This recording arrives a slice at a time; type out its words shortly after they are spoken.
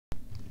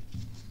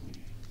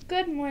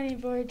Good morning,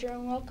 Voyager,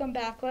 and welcome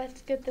back.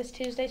 Let's get this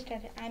Tuesday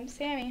started. I'm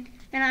Sammy.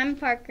 And I'm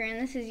Parker,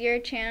 and this is your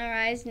Channel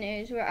Rise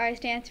News, where I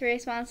stands for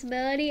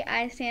responsibility,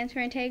 I stands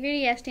for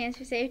integrity, S stands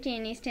for safety,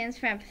 and E stands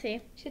for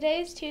empathy. Today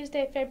is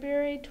Tuesday,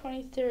 February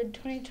 23rd,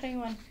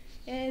 2021.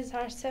 It is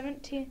our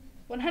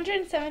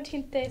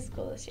 117th day of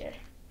school this year.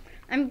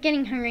 I'm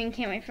getting hungry and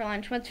can't wait for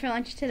lunch. What's for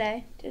lunch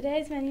today?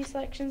 Today's menu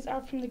selections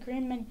are from the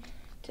green menu.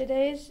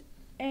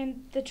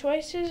 And the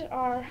choices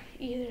are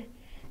either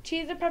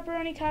cheese or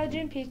pepperoni cottage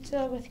and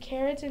pizza with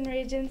carrots and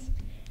raisins,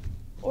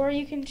 or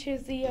you can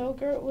choose the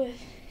yogurt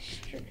with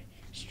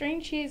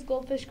string cheese,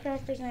 goldfish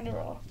crackers, and a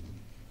roll.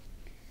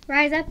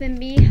 Rise up and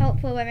be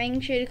helpful by making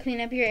sure to clean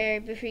up your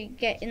area before you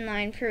get in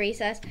line for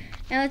recess.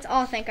 Now let's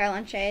all thank our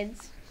lunch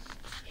aides.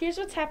 Here's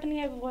what's happening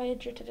at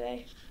Voyager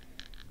today.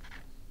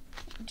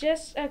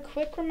 Just a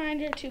quick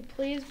reminder to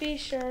please be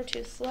sure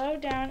to slow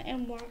down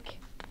and walk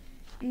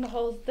in the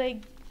holes.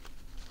 They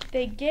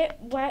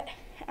get wet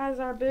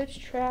as our boots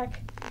track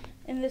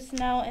in the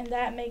snow, and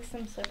that makes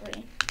them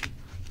slippery.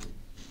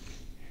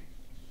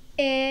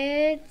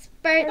 It's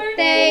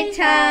birthday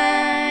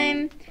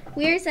time!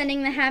 We are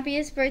sending the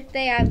happiest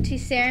birthday out to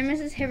Sarah and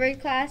Mrs.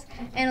 Hibbard class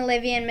and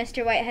Olivia and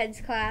Mr.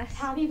 Whitehead's class.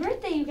 Happy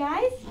birthday, you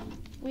guys!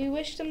 We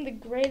wish them the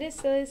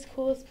greatest, silliest,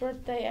 coolest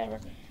birthday ever.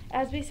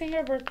 As we sing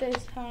our birthday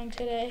song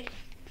today,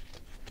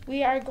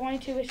 we are going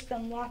to wish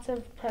them lots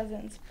of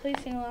presents. Please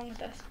sing along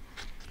with us.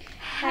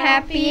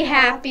 Happy,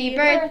 happy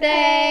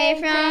birthday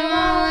from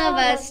all of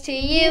us to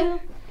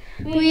you.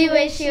 We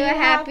wish you a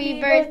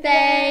happy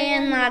birthday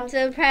and lots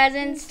of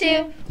presents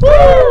too.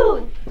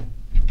 Woo!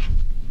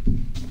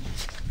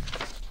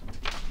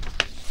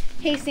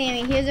 Hey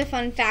Sammy, here's a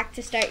fun fact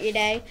to start your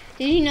day.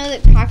 Did you know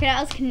that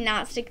crocodiles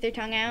cannot stick their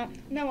tongue out?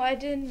 No, I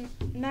did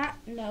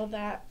not know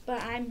that,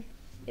 but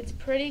it's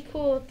pretty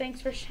cool. Thanks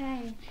for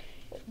sharing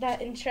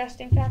that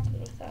interesting fact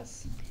with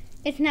us.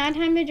 It's now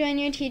time to join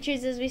your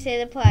teachers as we say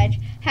the pledge.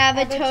 Have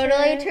a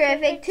totally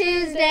terrific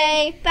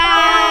Tuesday.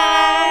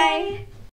 Bye!